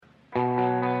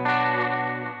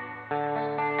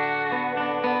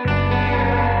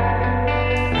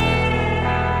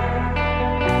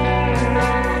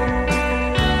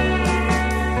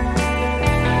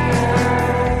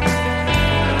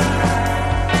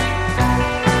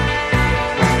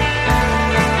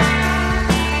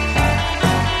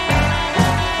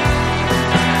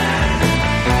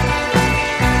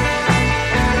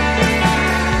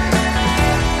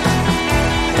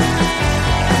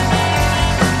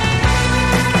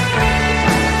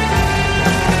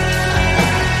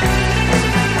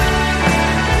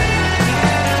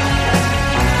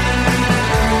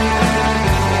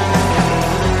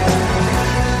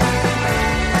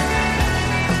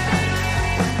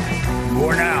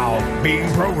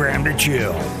Being Programmed to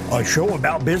Chill, a show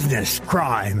about business,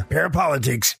 crime,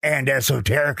 parapolitics, and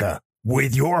esoterica,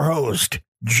 with your host,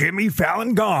 Jimmy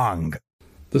Fallon Gong.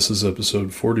 This is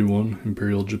episode 41,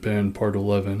 Imperial Japan Part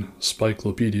 11,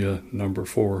 Spikelopedia Number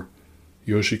 4,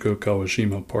 Yoshiko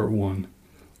Kawashima Part 1,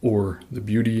 or The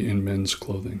Beauty in Men's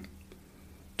Clothing.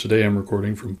 Today I'm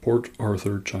recording from Port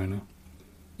Arthur, China.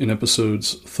 In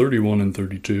episodes 31 and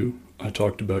 32, I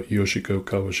talked about Yoshiko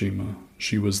Kawashima.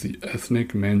 She was the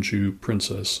ethnic Manchu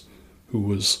princess who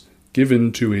was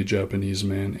given to a Japanese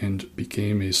man and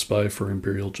became a spy for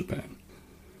Imperial Japan.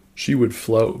 She would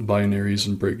flout binaries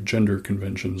and break gender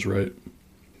conventions, right?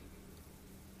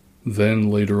 Then,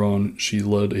 later on, she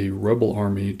led a rebel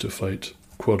army to fight,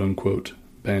 quote-unquote,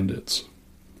 bandits.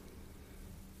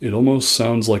 It almost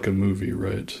sounds like a movie,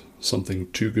 right?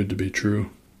 Something too good to be true.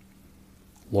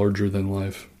 Larger than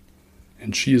life.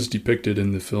 And she is depicted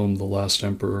in the film The Last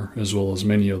Emperor, as well as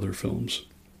many other films.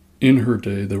 In her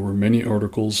day, there were many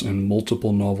articles and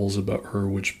multiple novels about her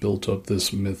which built up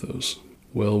this mythos.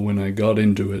 Well, when I got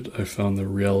into it, I found the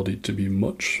reality to be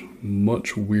much,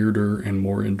 much weirder and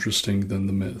more interesting than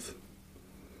the myth.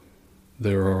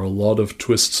 There are a lot of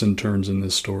twists and turns in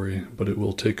this story, but it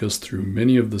will take us through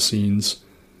many of the scenes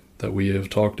that we have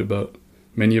talked about,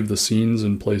 many of the scenes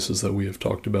and places that we have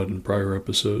talked about in prior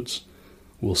episodes.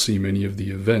 We'll see many of the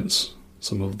events,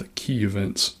 some of the key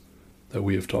events that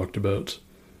we have talked about,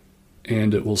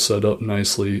 and it will set up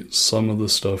nicely some of the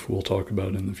stuff we'll talk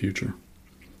about in the future.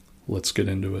 Let's get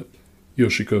into it.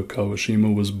 Yoshiko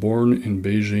Kawashima was born in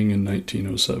Beijing in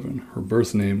 1907. Her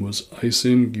birth name was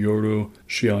Aisin Gyoro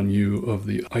Xianyu of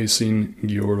the Aisin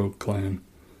Gyoro clan.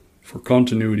 For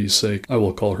continuity's sake, I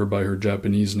will call her by her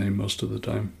Japanese name most of the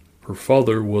time. Her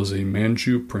father was a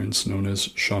Manchu prince known as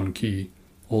Shanqi,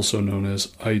 also known as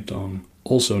Aitong,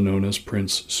 also known as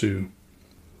Prince Su.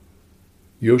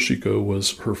 Yoshiko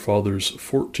was her father's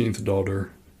 14th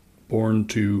daughter, born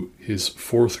to his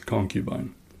 4th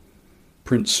concubine.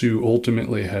 Prince Su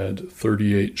ultimately had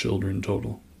 38 children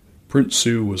total. Prince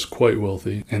Su was quite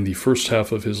wealthy, and the first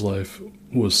half of his life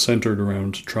was centered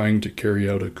around trying to carry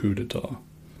out a coup d'etat.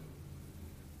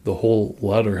 The whole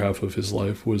latter half of his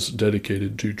life was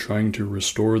dedicated to trying to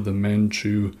restore the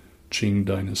Manchu Qing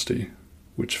dynasty,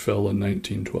 which fell in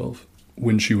 1912.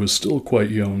 When she was still quite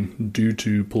young, due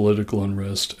to political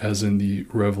unrest, as in the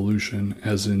revolution,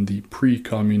 as in the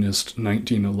pre-communist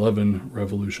 1911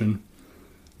 revolution,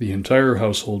 the entire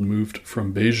household moved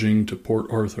from Beijing to Port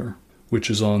Arthur, which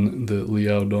is on the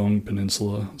Liaodong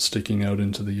Peninsula sticking out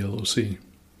into the Yellow Sea.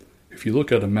 If you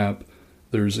look at a map,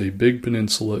 there's a big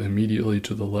peninsula immediately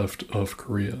to the left of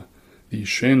Korea, the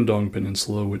Shandong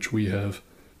Peninsula, which we have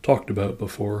talked about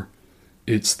before.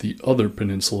 It's the other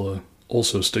peninsula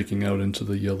also sticking out into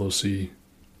the Yellow Sea,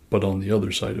 but on the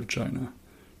other side of China.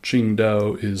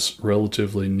 Qingdao is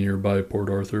relatively nearby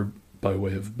Port Arthur by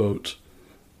way of boat,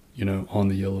 on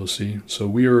the Yellow Sea. So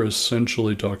we are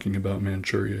essentially talking about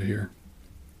Manchuria here.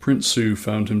 Prince Su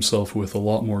found himself with a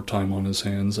lot more time on his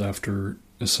hands after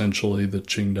essentially the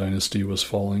Qing dynasty was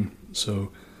falling.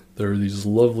 So there are these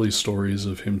lovely stories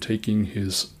of him taking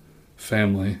his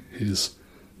family, his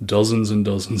dozens and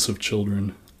dozens of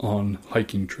children, on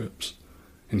hiking trips,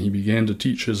 and he began to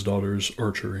teach his daughters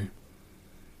archery.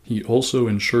 He also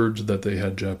ensured that they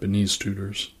had Japanese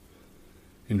tutors.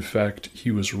 In fact, he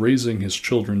was raising his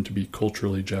children to be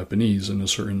culturally Japanese in a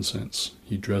certain sense.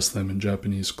 He dressed them in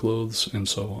Japanese clothes and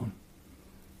so on.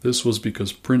 This was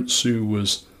because Prince Su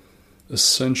was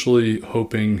essentially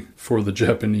hoping for the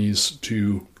Japanese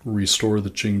to restore the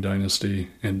Qing dynasty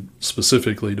and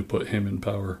specifically to put him in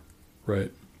power,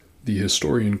 right? The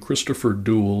historian Christopher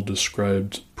Duell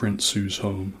described Prince Su's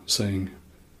home, saying,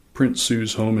 Prince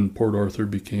Su's home in Port Arthur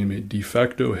became a de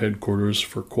facto headquarters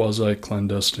for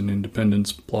quasi-clandestine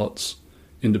independence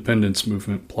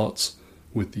movement plots,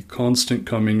 with the constant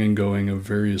coming and going of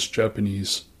various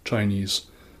Japanese, Chinese,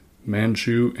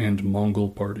 Manchu, and Mongol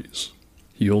parties.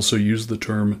 He also used the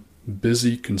term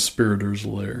busy conspirators'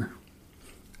 lair,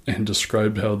 and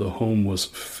described how the home was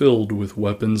filled with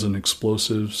weapons and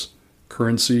explosives,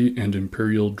 currency, and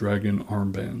imperial dragon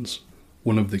armbands.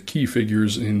 One of the key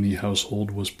figures in the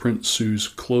household was Prince Su's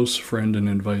close friend and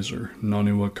advisor,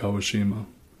 Naniwa Kawashima,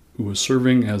 who was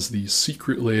serving as the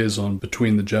secret liaison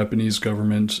between the Japanese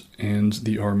government and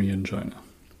the army in China.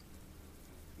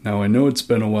 Now, I know it's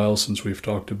been a while since we've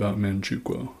talked about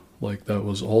Manchukuo, like that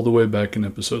was all the way back in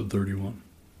episode 31.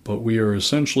 But we are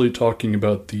essentially talking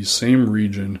about the same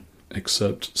region,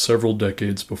 except several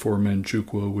decades before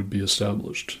Manchukuo would be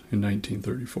established in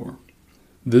 1934.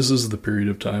 This is the period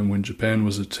of time when Japan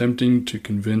was attempting to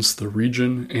convince the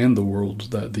region and the world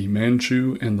that the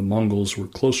Manchu and the Mongols were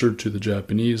closer to the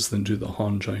Japanese than to the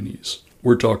Han Chinese.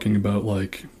 We're talking about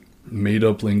like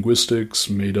made-up linguistics,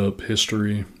 made-up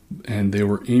history, and they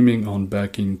were aiming on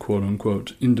backing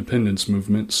quote-unquote independence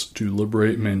movements to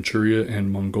liberate Manchuria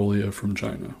and Mongolia from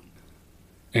China.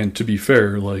 And to be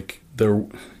fair, like they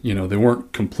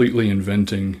weren't completely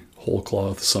inventing whole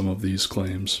cloth some of these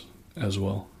claims as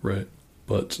well, right?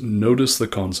 But notice the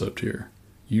concept here.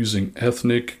 Using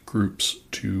ethnic groups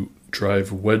to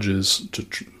drive wedges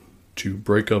to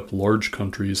break up large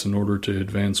countries in order to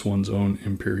advance one's own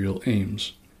imperial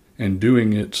aims. And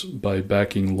doing it by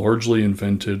backing largely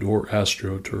invented or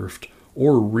astroturfed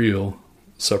or real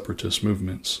separatist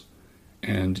movements.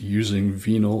 And using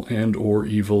venal and or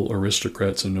evil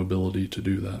aristocrats and nobility to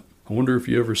do that. I wonder if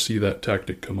you ever see that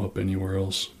tactic come up anywhere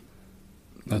else.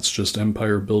 That's just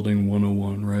empire building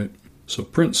 101, right? So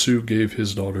Prince Su gave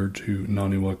his daughter to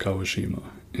Naniwa Kawashima,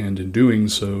 and in doing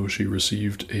so, she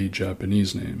received a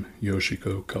Japanese name,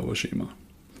 Yoshiko Kawashima.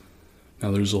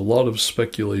 Now there's a lot of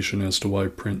speculation as to why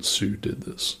Prince Su did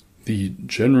this. The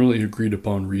generally agreed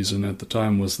upon reason at the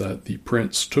time was that the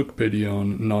prince took pity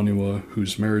on Naniwa,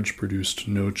 whose marriage produced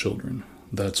no children.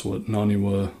 That's what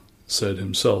Naniwa said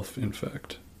himself, in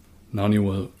fact.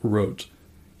 Naniwa wrote,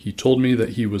 "He told me that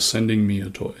he was sending me a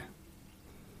toy."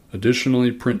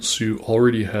 Additionally, Prince Su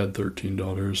already had 13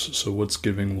 daughters, so what's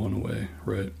giving one away,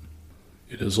 right?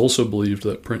 It is also believed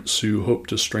that Prince Su hoped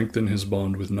to strengthen his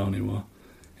bond with Naniwa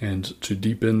and to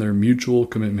deepen their mutual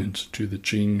commitment to the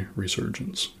Qing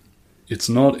resurgence. It's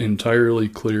not entirely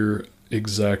clear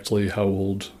exactly how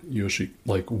old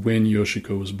when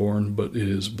Yoshiko was born, but it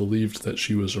is believed that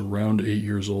she was around 8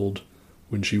 years old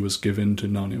when she was given to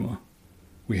Naniwa.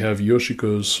 We have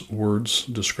Yoshiko's words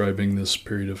describing this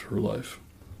period of her life.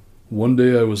 "One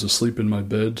day I was asleep in my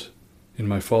bed in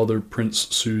my father Prince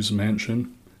Su's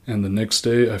mansion, and the next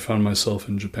day I found myself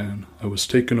in Japan. I was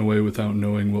taken away without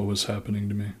knowing what was happening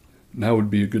to me." Now would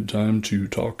be a good time to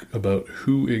talk about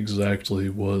who exactly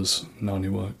was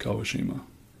Naniwa Kawashima.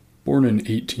 Born in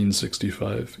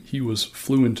 1865, he was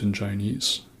fluent in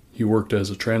Chinese. He worked as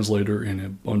a translator in a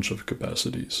bunch of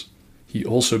capacities. He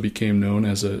also became known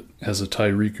as a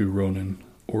Tairiku Ronin,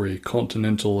 or a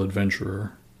continental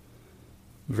adventurer,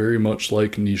 very much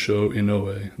like Nisho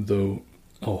Inoue, though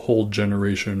a whole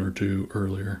generation or two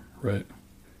earlier, right?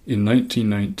 In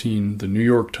 1919, the New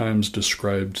York Times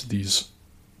described these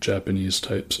Japanese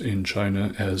types in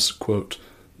China as, quote,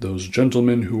 "those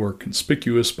gentlemen who are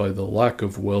conspicuous by the lack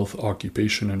of wealth,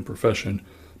 occupation, and profession,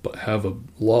 but have a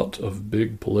lot of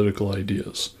big political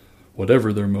ideas.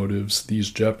 Whatever their motives,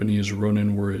 these Japanese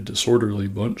Ronin were a disorderly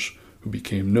bunch who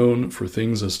became known for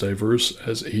things as diverse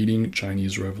as aiding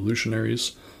Chinese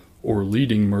revolutionaries or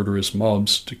leading murderous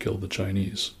mobs to kill the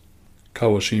Chinese."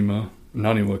 Naniwa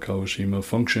Kawashima,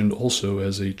 functioned also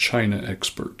as a China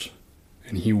expert,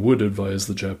 and he would advise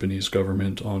the Japanese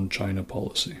government on China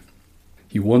policy.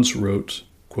 He once wrote,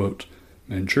 quote,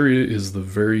 "Manchuria is the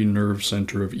very nerve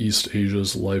center of East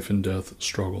Asia's life and death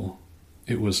struggle.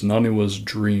 It was Naniwa's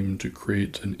dream to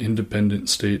create an independent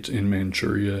state in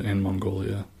Manchuria and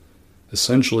Mongolia.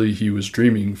 Essentially, he was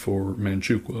dreaming for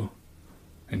Manchukuo,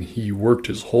 and he worked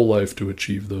his whole life to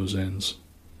achieve those ends."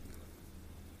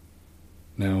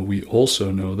 Now, we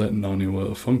also know that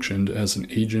Naniwa functioned as an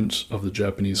agent of the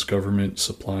Japanese government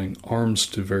supplying arms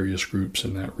to various groups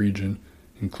in that region,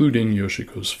 including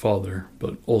Yoshiko's father,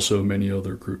 but also many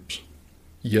other groups.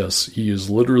 Yes, he is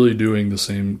literally doing the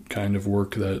same kind of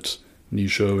work that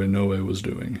Nisho Inoue was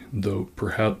doing, though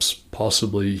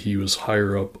possibly he was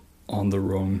higher up in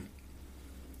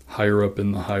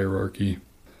the hierarchy,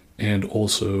 and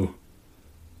also,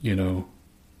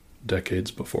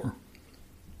 decades before.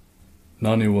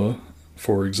 Naniwa,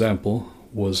 for example,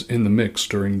 was in the mix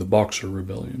during the Boxer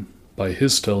Rebellion. By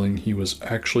his telling, he was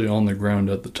actually on the ground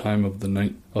at the time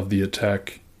of the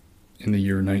attack in the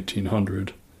year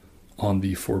 1900 on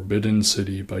the Forbidden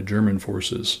City by German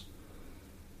forces.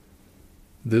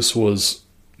 This was,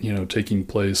 taking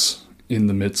place in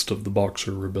the midst of the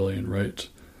Boxer Rebellion, right?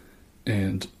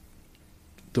 And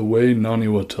the way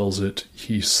Naniwa tells it,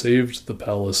 he saved the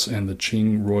palace and the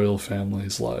Qing royal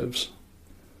family's lives.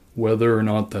 Whether or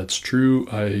not that's true,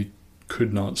 I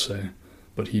could not say,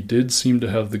 but he did seem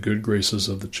to have the good graces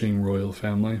of the Qing royal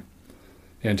family,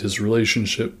 and his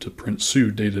relationship to Prince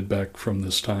Su dated back from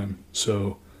this time,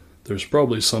 so there's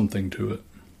probably something to it.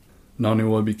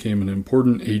 Naniwa became an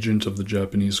important agent of the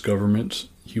Japanese government.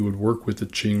 He would work with the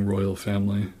Qing royal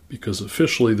family because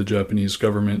officially the Japanese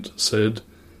government said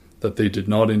that they did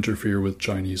not interfere with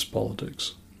Chinese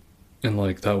politics. And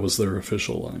that was their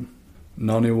official line.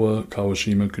 Naniwa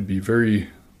Kawashima could be very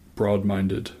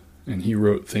broad-minded, and he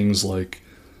wrote things like,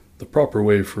 "The proper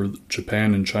way for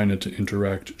Japan and China to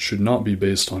interact should not be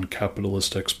based on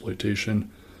capitalist exploitation,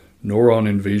 nor on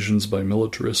invasions by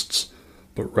militarists,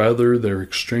 but rather their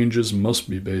exchanges must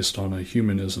be based on a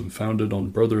humanism founded on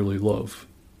brotherly love,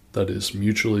 that is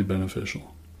mutually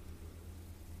beneficial."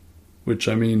 Which,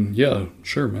 I mean, yeah,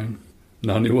 sure, man.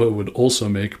 Naniwa would also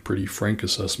make pretty frank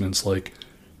assessments like,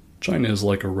 China is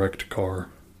like a wrecked car,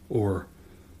 or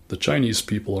the Chinese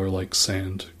people are like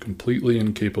sand, completely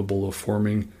incapable of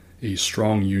forming a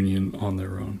strong union on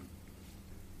their own.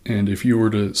 And if you were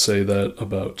to say that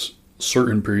about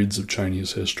certain periods of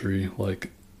Chinese history,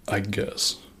 like, I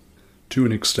guess, to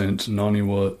an extent,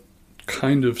 Naniwa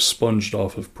kind of sponged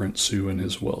off of Prince Su and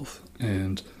his wealth,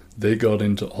 and they got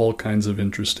into all kinds of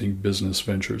interesting business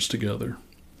ventures together.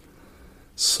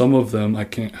 Some of them I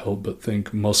can't help but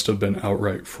think must have been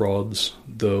outright frauds,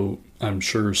 though I'm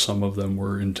sure some of them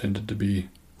were intended to be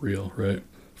real, right?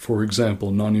 For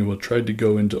example, Naniwa tried to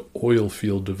go into oil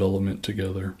field development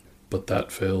together, but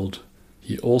that failed.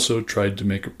 He also tried to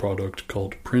make a product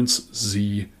called Prince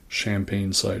Z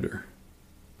champagne cider.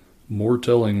 More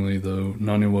tellingly, though,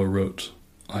 Naniwa wrote,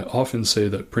 "I often say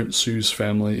that Prince Su's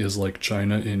family is like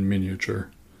China in miniature.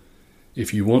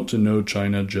 If you want to know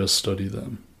China, just study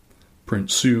them.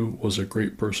 Prince Su was a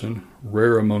great person,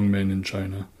 rare among men in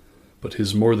China, but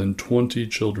his more than 20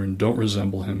 children don't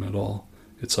resemble him at all.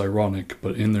 It's ironic,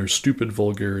 but in their stupid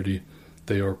vulgarity,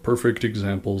 they are perfect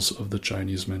examples of the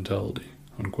Chinese mentality."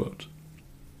 Unquote.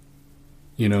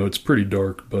 You know, it's pretty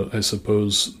dark, but I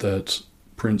suppose that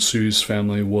Prince Su's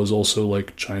family was also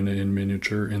like China in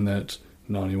miniature in that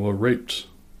Naniwa raped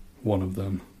one of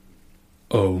them.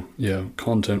 Oh, yeah,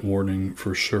 content warning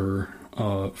for sure.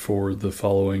 For the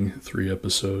following 3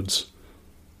 episodes,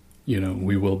 you know,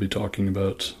 we will be talking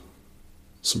about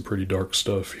some pretty dark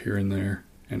stuff here and there,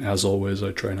 and as always,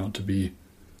 I try not to be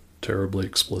terribly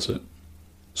explicit.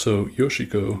 So,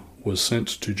 Yoshiko was sent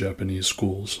to Japanese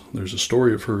schools. There's a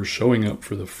story of her showing up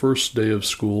for the first day of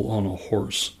school on a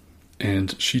horse,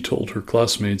 and she told her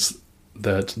classmates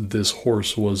that this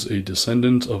horse was a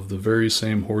descendant of the very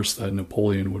same horse that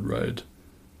Napoleon would ride.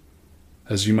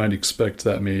 As you might expect,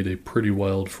 that made a pretty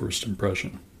wild first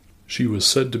impression. She was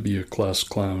said to be a class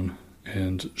clown,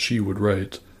 and she would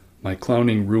write, "My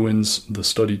clowning ruins the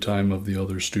study time of the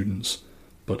other students,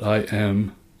 but I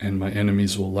am, and my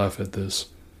enemies will laugh at this,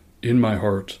 in my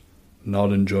heart,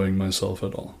 not enjoying myself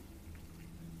at all."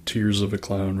 Tears of a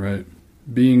clown, right?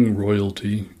 Being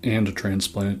royalty and a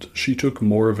transplant, she took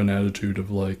more of an attitude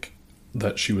of like,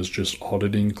 that she was just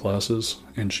auditing classes,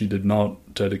 and she did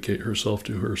not dedicate herself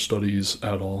to her studies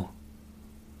at all.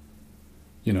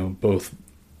 You know, both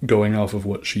going off of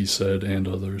what she said and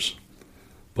others.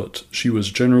 But she was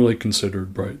generally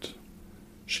considered bright.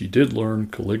 She did learn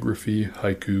calligraphy,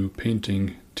 haiku,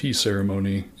 painting, tea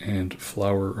ceremony, and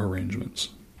flower arrangements.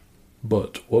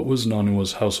 But what was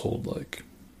Naniwa's household like?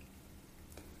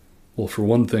 Well, for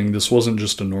one thing, this wasn't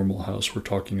just a normal house. We're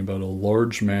talking about a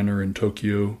large manor in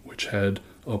Tokyo which had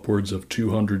upwards of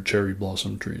 200 cherry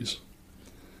blossom trees.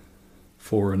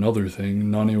 For another thing,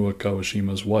 Naniwa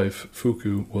Kawashima's wife,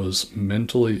 Fuku, was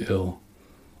mentally ill.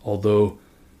 Although,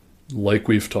 like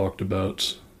we've talked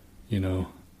about, you know,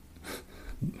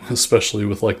 especially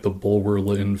with like the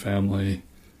Bulwer-Lytton family,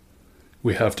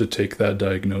 we have to take that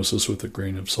diagnosis with a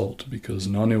grain of salt because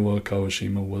Naniwa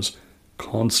Kawashima was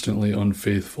constantly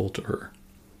unfaithful to her.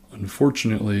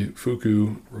 Unfortunately,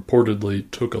 Fuku reportedly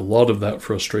took a lot of that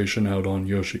frustration out on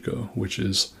Yoshiko, which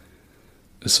is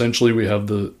essentially we have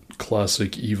the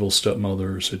classic evil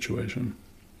stepmother situation.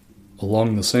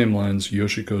 Along the same lines,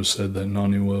 Yoshiko said that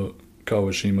Naniwa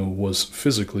Kawashima was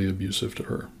physically abusive to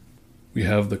her. We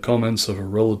have the comments of a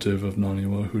relative of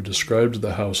Naniwa who described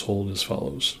the household as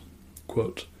follows,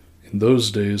 quote, "In those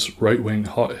days, right-wing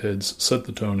hotheads set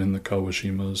the tone in the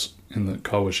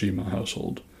Kawashima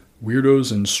household.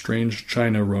 Weirdos and strange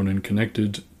China Ronin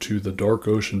connected to the Dark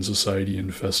Ocean Society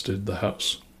infested the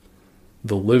house.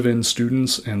 The live-in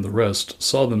students and the rest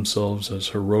saw themselves as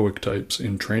heroic types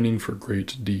in training for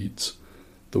great deeds.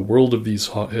 The world of these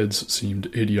hotheads seemed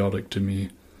idiotic to me,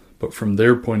 but from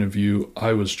their point of view,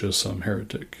 I was just some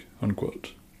heretic."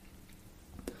 Unquote.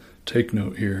 Take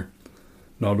note here.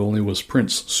 Not only was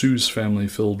Prince Su's family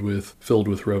filled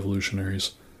with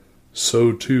revolutionaries,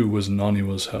 so too was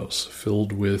Naniwa's house,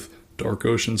 filled with Dark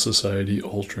Ocean Society,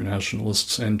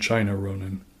 ultranationalists, and China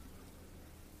Ronin,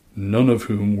 none of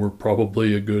whom were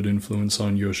probably a good influence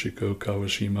on Yoshiko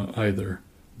Kawashima either,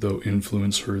 though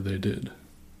influence her they did.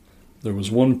 There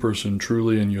was one person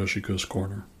truly in Yoshiko's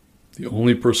corner, the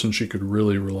only person she could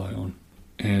really rely on,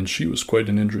 and she was quite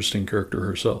an interesting character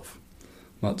herself.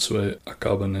 Matsue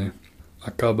Akabane.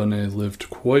 Akabane lived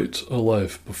quite a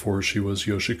life before she was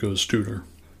Yoshiko's tutor.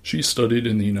 She studied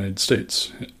in the United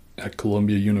States, at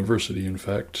Columbia University in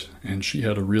fact, and she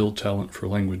had a real talent for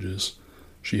languages.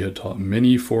 She had taught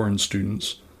many foreign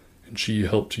students, and she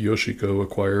helped Yoshiko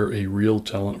acquire a real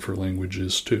talent for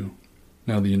languages too.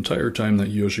 Now, the entire time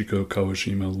that Yoshiko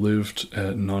Kawashima lived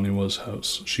at Naniwa's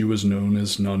house, she was known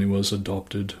as Naniwa's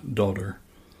adopted daughter,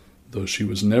 though she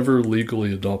was never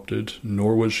legally adopted,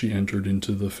 nor was she entered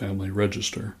into the family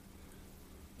register.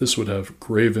 This would have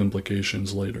grave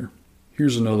implications later.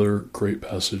 Here's another great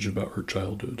passage about her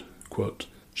childhood. Quote,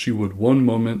 "She would one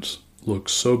moment look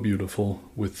so beautiful,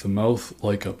 with the mouth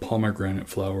like a pomegranate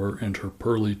flower and her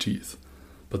pearly teeth.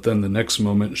 But then the next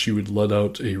moment she would let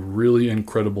out a really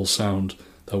incredible sound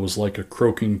that was like a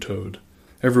croaking toad.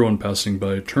 Everyone passing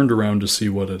by turned around to see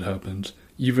what had happened.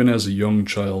 Even as a young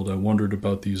child I wondered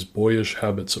about these boyish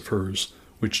habits of hers,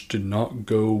 which did not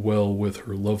go well with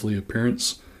her lovely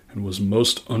appearance and was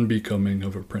most unbecoming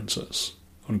of a princess."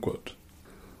 Unquote.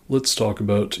 Let's talk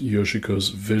about Yoshiko's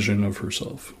vision of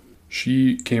herself.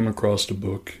 She came across a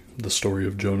book, The Story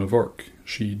of Joan of Arc.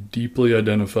 She deeply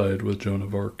identified with Joan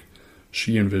of Arc.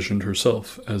 She envisioned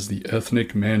herself as the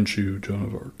ethnic Manchu Joan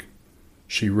of Arc.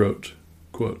 She wrote,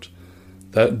 quote,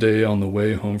 "That day on the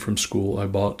way home from school I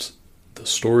bought The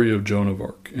Story of Joan of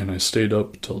Arc, and I stayed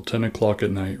up till 10 o'clock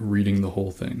at night reading the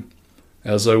whole thing.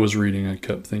 As I was reading, I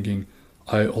kept thinking,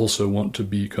 I also want to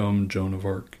become Joan of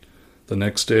Arc. The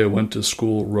next day I went to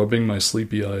school rubbing my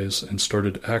sleepy eyes and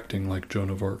started acting like Joan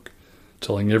of Arc,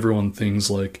 telling everyone things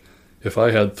like, if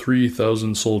I had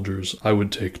 3,000 soldiers, I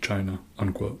would take China."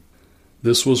 Unquote.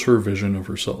 This was her vision of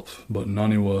herself, but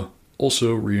Naniwa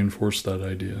also reinforced that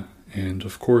idea, and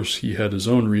of course he had his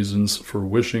own reasons for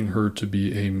wishing her to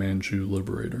be a Manchu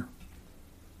liberator.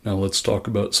 Now let's talk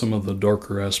about some of the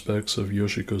darker aspects of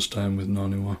Yoshiko's time with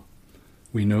Naniwa.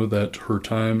 We know that her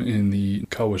time in the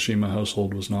Kawashima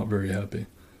household was not very happy,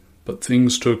 but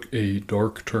things took a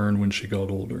dark turn when she got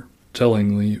older.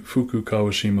 Tellingly, Fuku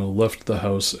Kawashima left the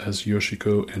house as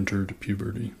Yoshiko entered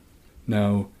puberty.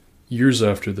 Now, years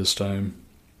after this time,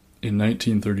 in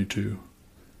 1932,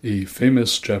 a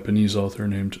famous Japanese author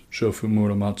named Shofu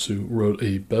Muramatsu wrote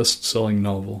a best-selling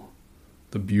novel,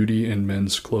 The Beauty in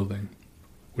Men's Clothing,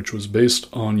 which was based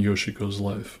on Yoshiko's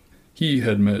life. He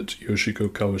had met Yoshiko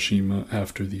Kawashima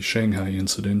after the Shanghai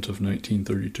incident of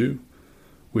 1932,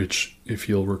 which, if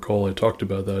you'll recall, I talked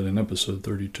about that in episode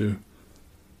 32.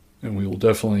 And we will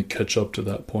definitely catch up to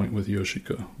that point with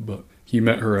Yoshiko. But he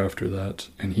met her after that,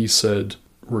 and he said,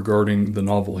 regarding the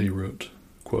novel he wrote,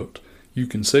 quote, "You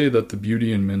can say that The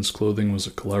Beauty in Men's Clothing was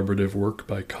a collaborative work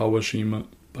by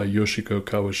Yoshiko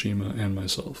Kawashima and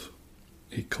myself."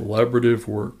 A collaborative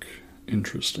work.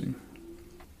 Interesting.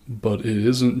 But it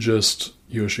isn't just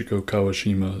Yoshiko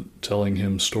Kawashima telling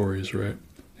him stories, right?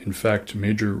 In fact,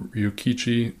 Major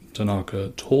Ryukichi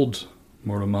Tanaka told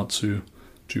Muramatsu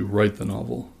to write the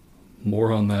novel.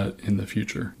 More on that in the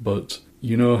future. But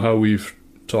you know how we've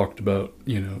talked about,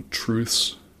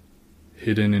 truths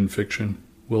hidden in fiction?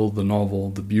 Well, the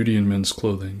novel, The Beauty in Men's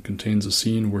Clothing, contains a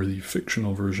scene where the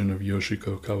fictional version of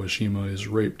Yoshiko Kawashima is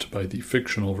raped by the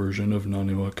fictional version of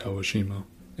Naniwa Kawashima.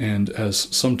 And as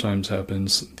sometimes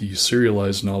happens, the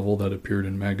serialized novel that appeared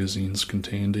in magazines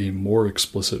contained a more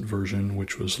explicit version,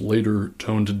 which was later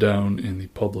toned down in the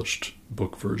published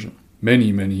book version.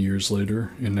 Many, many years later,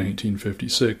 in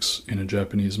 1956, in a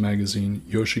Japanese magazine,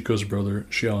 Yoshiko's brother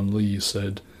Xian Li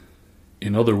said,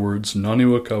 "In other words,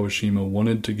 Naniwa Kawashima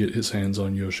wanted to get his hands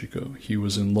on Yoshiko. He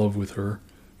was in love with her,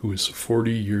 who is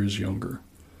 40 years younger.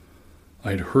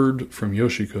 I'd heard from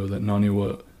Yoshiko that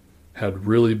Naniwa had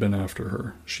really been after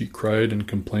her. She cried and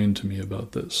complained to me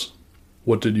about this."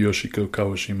 What did Yoshiko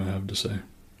Kawashima have to say?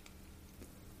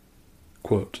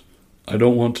 Quote, "I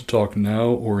don't want to talk now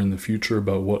or in the future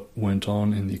about what went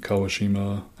on in the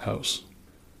Kawashima house.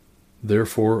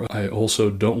 Therefore, I also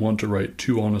don't want to write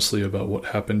too honestly about what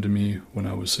happened to me when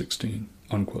I was 16.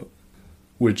 Unquote.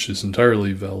 Which is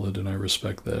entirely valid, and I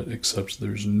respect that, except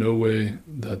there's no way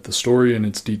that the story and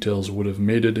its details would have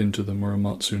made it into the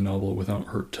Muramatsu novel without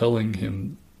her telling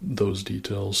him those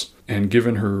details. And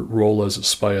given her role as a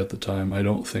spy at the time, I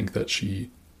don't think that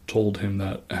she told him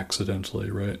that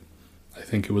accidentally, right? I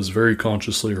think it was very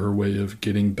consciously her way of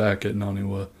getting back at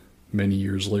Naniwa many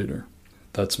years later.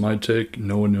 That's my take.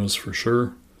 No one knows for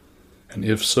sure. And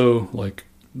if so,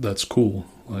 that's cool.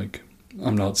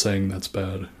 I'm not saying that's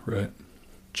bad, right?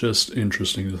 Just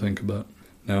interesting to think about.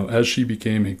 Now, as she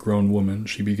became a grown woman,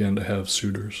 she began to have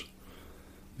suitors.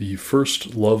 The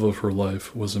first love of her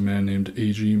life was a man named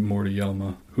Eiji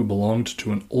Moriyama, who belonged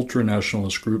to an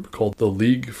ultranationalist group called the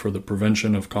League for the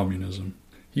Prevention of Communism.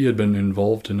 He had been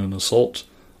involved in an assault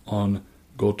on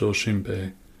Goto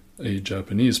Shinpei, a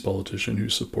Japanese politician who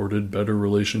supported better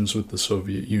relations with the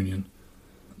Soviet Union.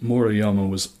 Moriyama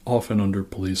was often under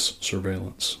police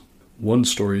surveillance. One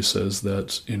story says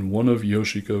that in one of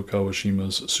Yoshiko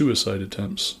Kawashima's suicide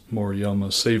attempts,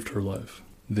 Moriyama saved her life.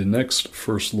 The next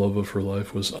first love of her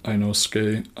life was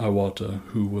Ainosuke Iwata,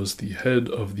 who was the head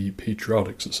of the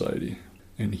Patriotic Society,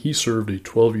 and he served a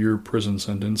 12-year prison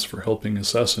sentence for helping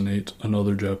assassinate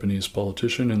another Japanese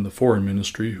politician in the foreign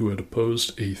ministry who had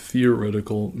opposed a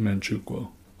theoretical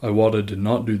Manchukuo. Iwata did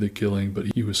not do the killing,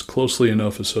 but he was closely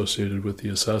enough associated with the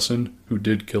assassin who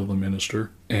did kill the minister,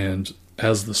 and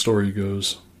as the story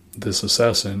goes, this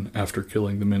assassin, after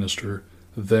killing the minister,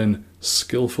 then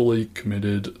skillfully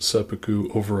committed seppuku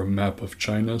over a map of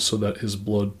China so that his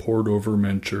blood poured over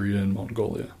Manchuria and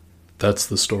Mongolia. That's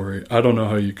the story. I don't know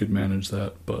how you could manage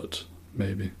that, but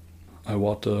maybe.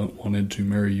 Iwata wanted to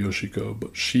marry Yoshiko,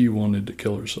 but she wanted to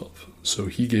kill herself, so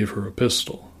he gave her a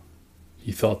pistol.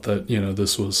 He thought that,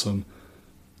 this was some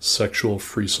sexual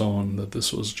frisson, that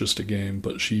this was just a game,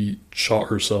 but she shot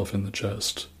herself in the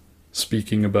chest.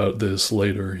 Speaking about this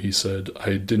later, he said,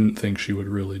 "I didn't think she would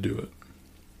really do it."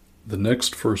 The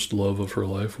next first love of her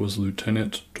life was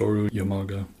Lieutenant Toru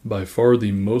Yamaga, by far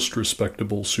the most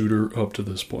respectable suitor up to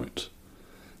this point.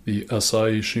 The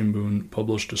Asahi Shimbun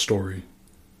published a story,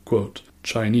 quote,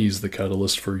 "Chinese the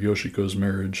catalyst for Yoshiko's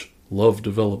marriage. Love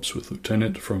develops with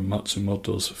Lieutenant from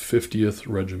Matsumoto's 50th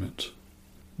Regiment."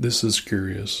 This is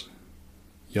curious.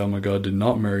 Yamaga did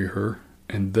not marry her,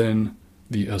 and then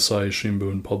the Asahi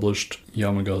Shimbun published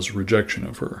Yamaga's rejection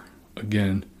of her.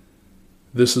 Again,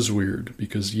 this is weird,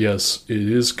 because yes, it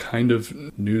is kind of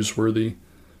newsworthy.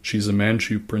 She's a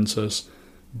Manchu princess,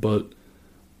 but,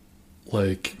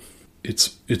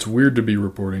 it's weird to be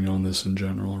reporting on this in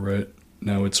general, right?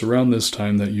 Now, it's around this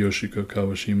time that Yoshiko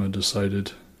Kawashima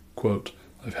decided, quote,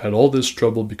 "I've had all this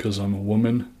trouble because I'm a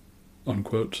woman,"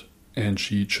 unquote, and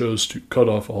she chose to cut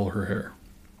off all her hair.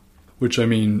 Which,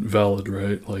 valid,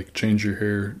 right? Change your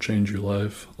hair, change your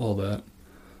life, all that.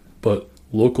 But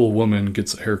local woman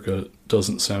gets a haircut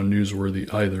doesn't sound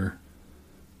newsworthy either.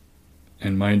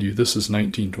 And mind you, this is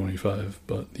 1925,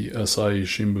 but the Asahi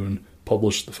Shimbun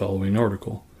published the following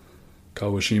article.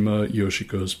 Kawashima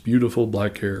Yoshiko's beautiful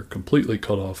black hair completely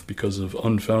cut off because of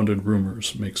unfounded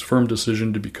rumors, makes firm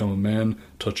decision to become a man,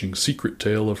 touching secret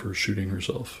tale of her shooting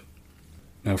herself.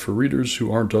 Now, for readers who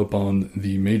aren't up on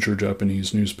the major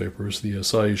Japanese newspapers, the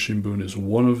Asahi Shimbun is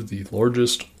one of the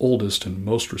largest, oldest, and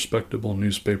most respectable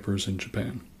newspapers in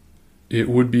Japan. It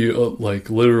would be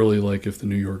literally like if the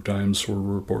New York Times were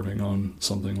reporting on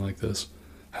something like this.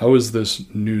 How is this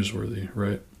newsworthy,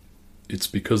 right? It's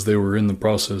because they were in the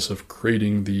process of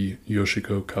creating the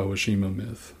Yoshiko Kawashima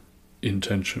myth.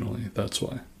 Intentionally, that's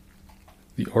why.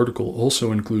 The article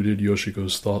also included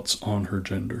Yoshiko's thoughts on her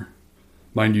gender.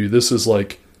 Mind you, this is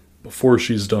before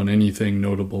she's done anything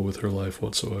notable with her life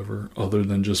whatsoever, other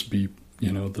than just be,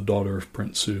 the daughter of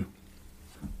Prince Su.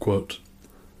 Quote,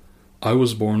 "I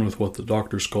was born with what the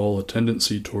doctors call a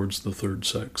tendency towards the third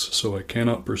sex, so I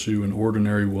cannot pursue an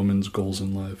ordinary woman's goals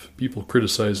in life. People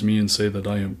criticize me and say that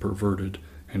I am perverted,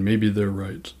 and maybe they're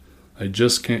right. I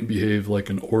just can't behave like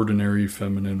an ordinary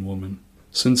feminine woman.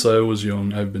 Since I was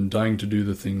young, I've been dying to do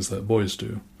the things that boys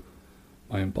do.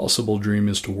 My impossible dream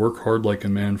is to work hard like a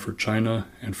man for China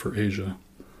and for Asia.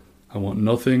 I want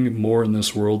nothing more in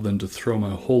this world than to throw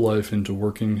my whole life into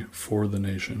working for the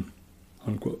nation."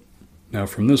 Unquote. Now,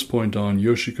 from this point on,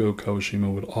 Yoshiko Kawashima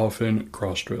would often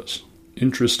cross-dress.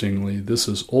 Interestingly, this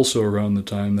is also around the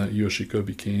time that Yoshiko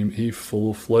became a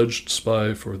full-fledged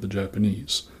spy for the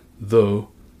Japanese, though,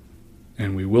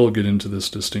 and we will get into this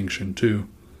distinction too,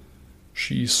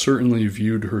 she certainly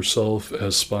viewed herself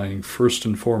as spying first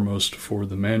and foremost for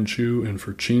the Manchu and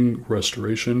for Qing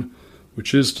restoration,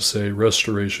 which is to say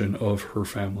restoration of her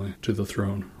family to the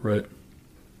throne, right?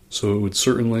 So it would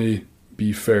certainly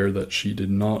be fair that she did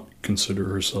not consider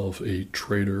herself a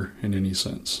traitor in any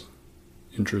sense.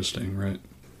 Interesting, right?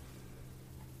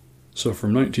 So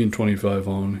from 1925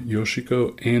 on,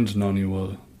 Yoshiko and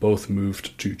Naniwa both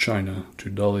moved to China, to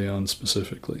Dalian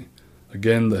specifically.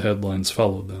 Again, the headlines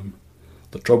followed them.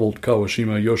 "The troubled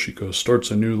Kawashima Yoshiko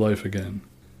starts a new life again."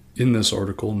 In this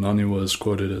article, Naniwa is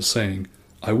quoted as saying,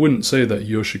 "I wouldn't say that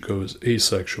Yoshiko is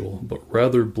asexual, but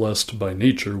rather blessed by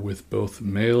nature with both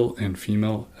male and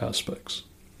female aspects."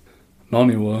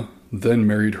 Naniwa then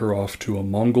married her off to a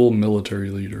Mongol military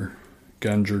leader,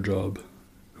 Ganjurjob,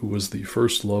 who was the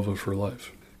first love of her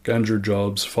life.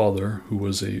 Ganjur-Job's father, who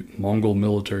was a Mongol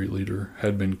military leader,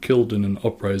 had been killed in an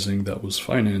uprising that was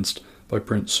financed by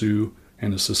Prince Su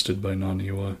and assisted by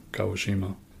Naniwa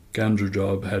Kawashima.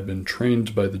 Ganjur-Job had been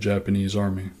trained by the Japanese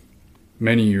army.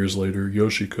 Many years later,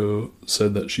 Yoshiko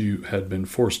said that she had been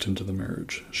forced into the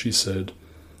marriage. She said,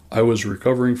 "I was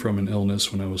recovering from an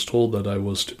illness when I was told that I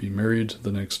was to be married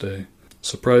the next day.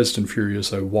 Surprised and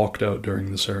furious, I walked out during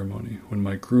the ceremony. When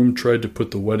my groom tried to put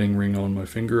the wedding ring on my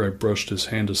finger, I brushed his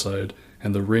hand aside,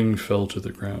 and the ring fell to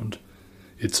the ground.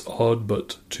 It's odd,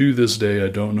 but to this day I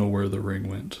don't know where the ring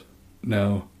went."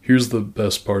 Now, here's the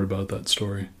best part about that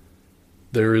story.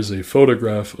 There is a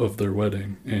photograph of their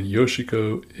wedding, and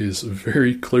Yoshiko is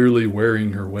very clearly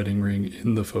wearing her wedding ring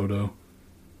in the photo.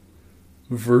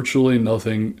 Virtually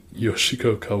nothing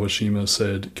Yoshiko Kawashima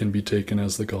said can be taken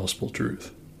as the gospel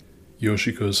truth.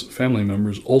 Yoshiko's family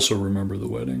members also remember the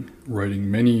wedding, writing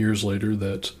many years later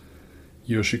that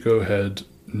Yoshiko had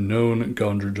known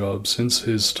Ganjur-Job since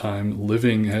his time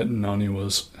living at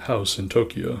Naniwa's house in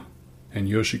Tokyo, and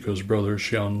Yoshiko's brother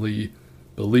Xianli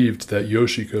believed that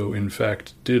Yoshiko in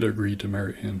fact did agree to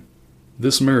marry him.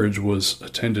 This marriage was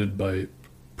attended by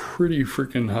pretty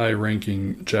freaking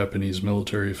high-ranking Japanese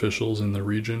military officials in the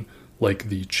region, like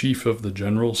the chief of the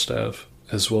general staff,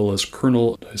 as well as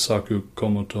Colonel Daisaku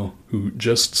Komoto, who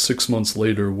just 6 months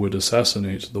later would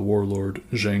assassinate the warlord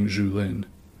Zhang Zhulin.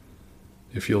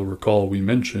 If you'll recall, we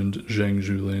mentioned Zhang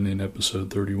Zhulin in episode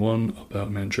 31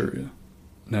 about Manchuria.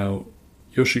 Now,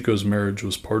 Yoshiko's marriage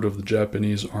was part of the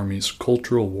Japanese army's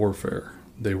cultural warfare.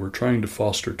 They were trying to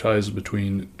foster ties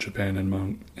between Japan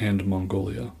and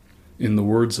Mongolia. In the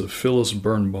words of Phyllis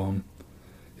Birnbaum,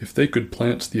 if they could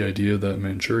plant the idea that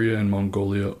Manchuria and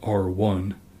Mongolia are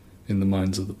one in the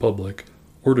minds of the public,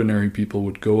 ordinary people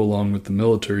would go along with the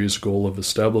military's goal of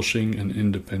establishing an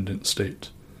independent state,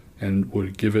 and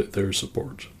would give it their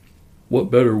support.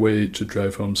 What better way to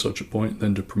drive home such a point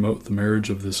than to promote the marriage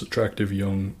of this attractive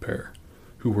young pair,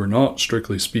 who were not,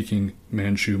 strictly speaking,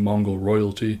 Manchu-Mongol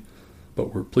royalty,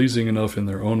 but were pleasing enough in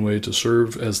their own way to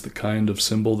serve as the kind of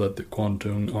symbol that the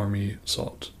Kwantung army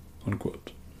sought."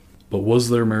 Unquote. But was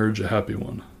their marriage a happy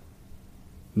one?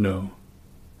 No.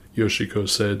 Yoshiko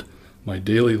said, "My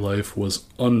daily life was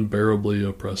unbearably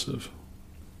oppressive."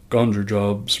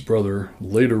 Ganjur-Job's brother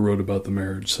later wrote about the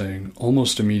marriage, saying,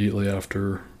 "Almost immediately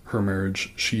after her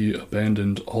marriage, she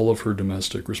abandoned all of her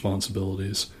domestic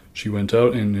responsibilities. She went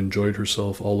out and enjoyed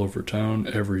herself all over town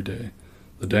every day.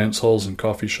 The dance halls and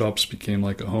coffee shops became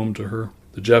like a home to her.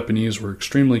 The Japanese were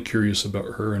extremely curious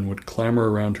about her and would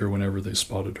clamor around her whenever they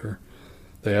spotted her.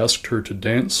 They asked her to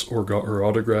dance or got her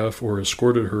autograph or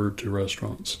escorted her to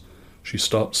restaurants. She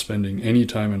stopped spending any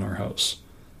time in our house.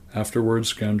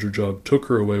 Afterwards, Ganjur-Job took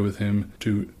her away with him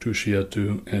to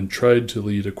Tushietu and tried to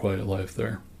lead a quiet life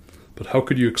there. But how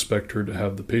could you expect her to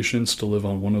have the patience to live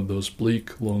on one of those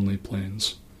bleak, lonely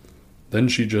plains? Then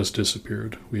she just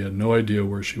disappeared. We had no idea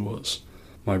where she was.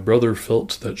 My brother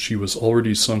felt that she was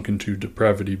already sunk into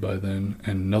depravity by then,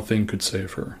 and nothing could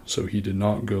save her, so he did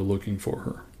not go looking for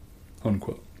her."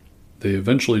 Unquote. They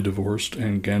eventually divorced,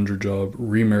 and Ganjur-Job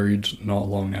remarried not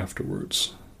long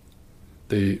afterwards.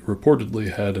 They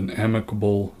reportedly had an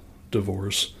amicable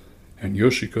divorce, and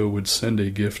Yoshiko would send a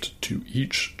gift to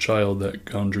each child that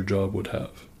Ganjur-Job would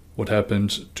have. What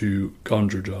happened to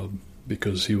Ganjur-Job,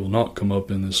 because he will not come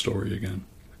up in this story again.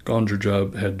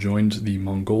 Ganjur-Job had joined the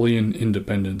Mongolian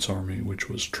Independence Army, which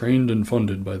was trained and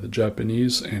funded by the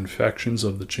Japanese and factions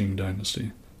of the Qing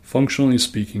dynasty. Functionally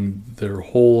speaking, their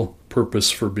whole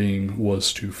purpose for being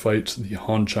was to fight the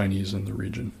Han Chinese in the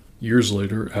region. Years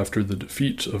later, after the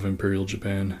defeat of Imperial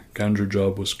Japan,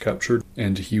 Ganjur-Job was captured,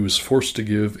 and he was forced to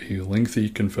give a lengthy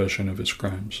confession of his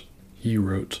crimes. He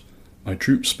wrote, "My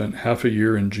troops spent half a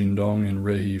year in Jindong and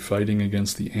Rehi fighting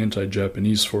against the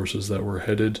anti-Japanese forces that were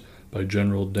headed by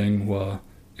General Deng Hua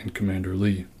and Commander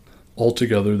Li.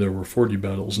 Altogether, there were 40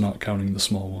 battles, not counting the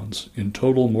small ones. In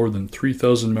total, more than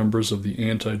 3,000 members of the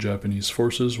anti-Japanese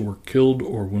forces were killed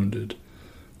or wounded.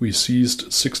 We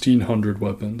seized 1,600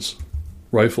 weapons,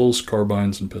 rifles,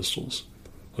 carbines, and pistols.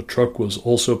 A truck was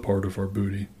also part of our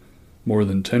booty. More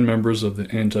than 10 members of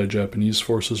the anti-Japanese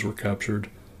forces were captured.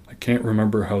 I can't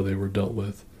remember how they were dealt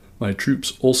with. My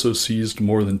troops also seized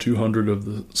more than 200 of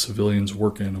the civilians'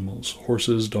 work animals,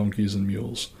 horses, donkeys, and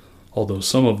mules. Although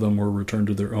some of them were returned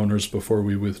to their owners before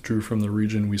we withdrew from the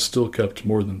region, we still kept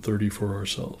more than 30 for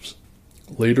ourselves.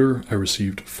 Later, I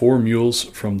received 4 mules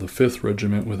from the 5th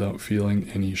Regiment without feeling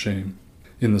any shame.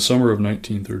 In the summer of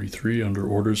 1933, under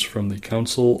orders from the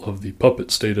Council of the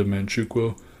Puppet State of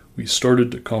Manchukuo, we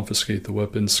started to confiscate the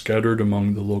weapons scattered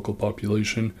among the local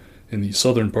population in the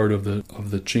southern part of the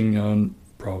Qing'an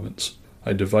province.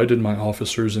 I divided my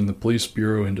officers in the police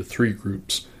bureau into 3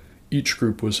 groups. Each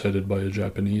group was headed by a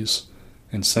Japanese,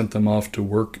 and sent them off to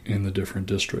work in the different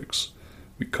districts.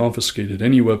 We confiscated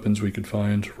any weapons we could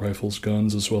find, rifles,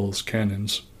 guns, as well as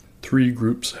cannons. 3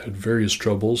 groups had various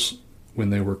troubles when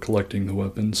they were collecting the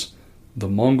weapons. The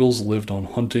Mongols lived on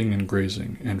hunting and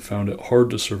grazing, and found it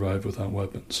hard to survive without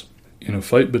weapons. In a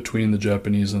fight between the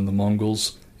Japanese and the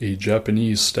Mongols, a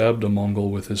Japanese stabbed a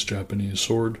Mongol with his Japanese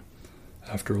sword.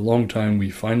 After a long time, we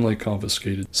finally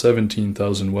confiscated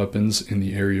 17,000 weapons in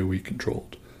the area we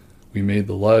controlled. We made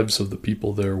the lives of the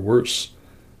people there worse,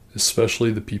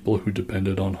 especially the people who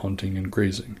depended on hunting and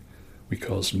grazing. We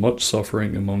caused much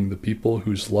suffering among the people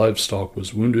whose livestock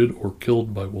was wounded or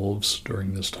killed by wolves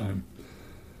during this time.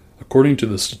 According to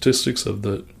the statistics of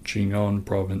the Jing'an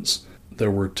province,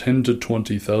 there were 10 to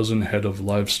 20,000 head of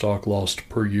livestock lost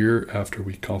per year after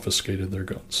we confiscated their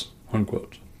guns."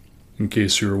 Unquote. In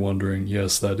case you were wondering,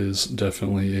 yes, that is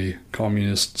definitely a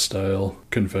communist-style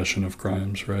confession of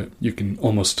crimes, right? You can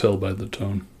almost tell by the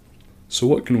tone. So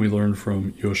what can we learn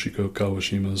from Yoshiko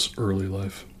Kawashima's early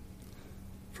life?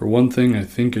 For one thing, I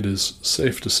think it is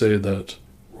safe to say that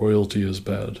royalty is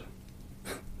bad.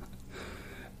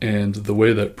 And the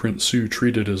way that Prince Su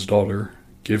treated his daughter,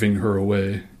 giving her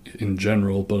away in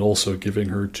general, but also giving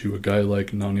her to a guy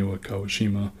like Naniwa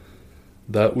Kawashima,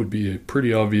 that would be a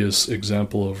pretty obvious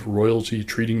example of royalty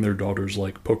treating their daughters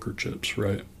like poker chips,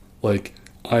 right? Like,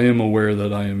 I am aware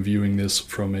that I am viewing this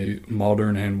from a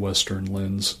modern and Western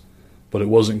lens, but it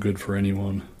wasn't good for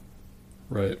anyone,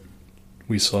 right?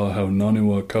 We saw how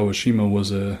Naniwa Kawashima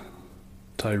was a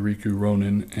Tairiku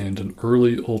Ronin and an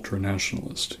early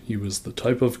ultranationalist. He was the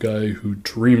type of guy who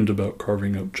dreamed about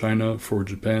carving up China for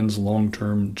Japan's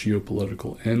long-term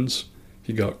geopolitical ends.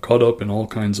 He got caught up in all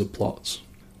kinds of plots.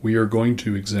 We are going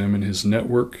to examine his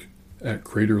network at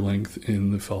greater length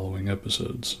in the following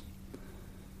episodes.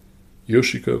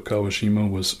 Yoshiko Kawashima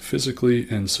was physically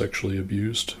and sexually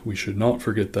abused. We should not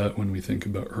forget that when we think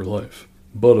about her life.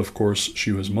 But of course,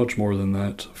 she was much more than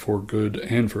that, for good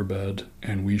and for bad,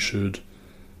 and we should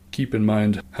keep in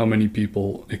mind how many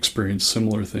people experienced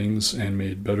similar things and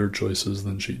made better choices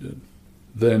than she did.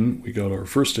 Then we got our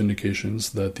first indications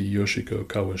that the Yoshiko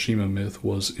Kawashima myth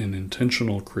was an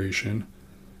intentional creation,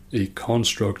 a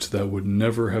construct that would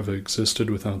never have existed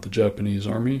without the Japanese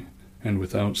army and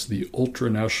without the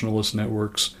ultra-nationalist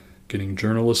networks getting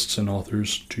journalists and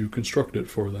authors to construct it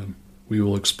for them. We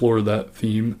will explore that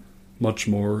theme much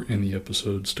more in the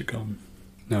episodes to come.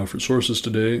 Now, for sources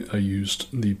today, I used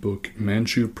the book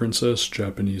Manchu Princess,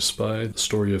 Japanese Spy, the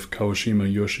story of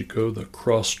Kawashima Yoshiko, the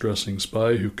cross-dressing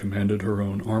spy who commanded her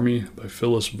own army, by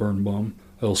Phyllis Birnbaum.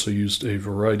 I also used a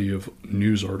variety of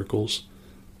news articles.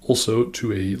 Also,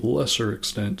 to a lesser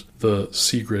extent, the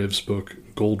Seagraves book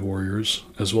Gold Warriors,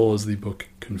 as well as the book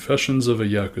Confessions of a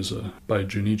Yakuza by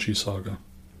Junichi Saga.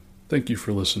 Thank you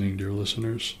for listening, dear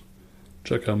listeners.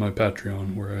 Check out my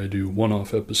Patreon, where I do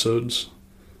one-off episodes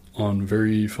on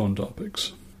very fun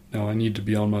topics. Now I need to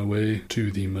be on my way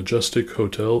to the Majestic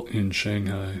Hotel in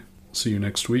Shanghai. See you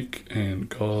next week, and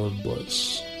God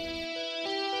bless.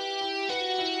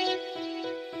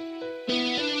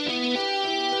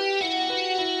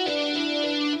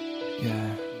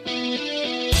 Yeah.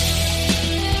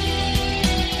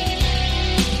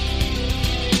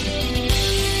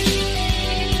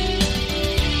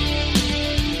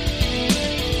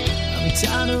 I'm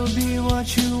trying to be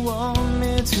what you want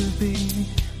me to be.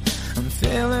 I'm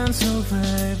feeling so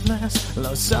faithless,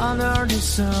 lost under the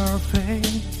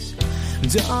surface.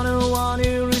 Don't know what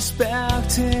you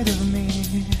respected of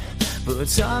me,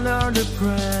 but under the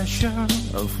pressure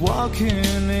of walking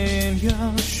in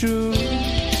your shoes.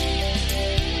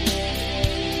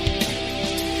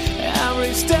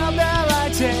 Every step that I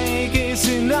take is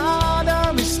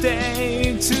another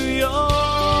mistake to yours.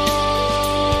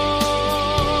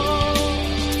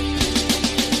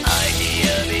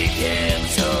 I became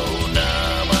so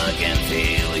numb, I can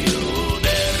feel you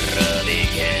there.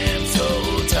 Became so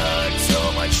tired,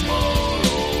 so much more.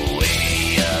 Oh, we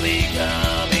are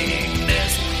becoming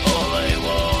this. All I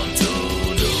want to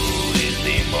do is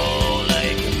be more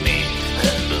like me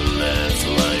and less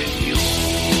like you.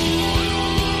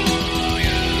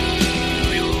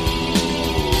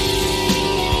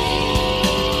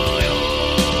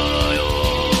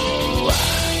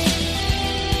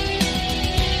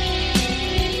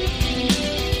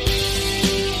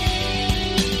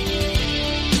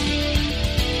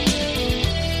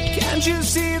 Can't you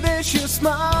see that you're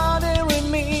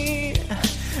smothering me?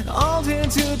 Holding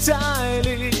too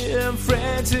tightly,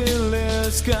 afraid to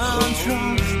lose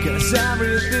control. Cause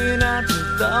everything I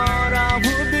thought I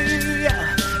would be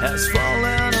has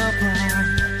fallen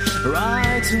apart.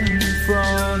 right in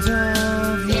front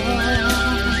of you.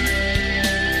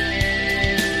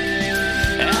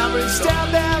 Every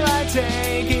step that I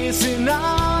take is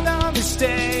another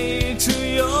mistake to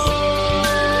you.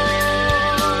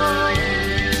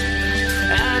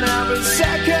 And every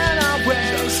second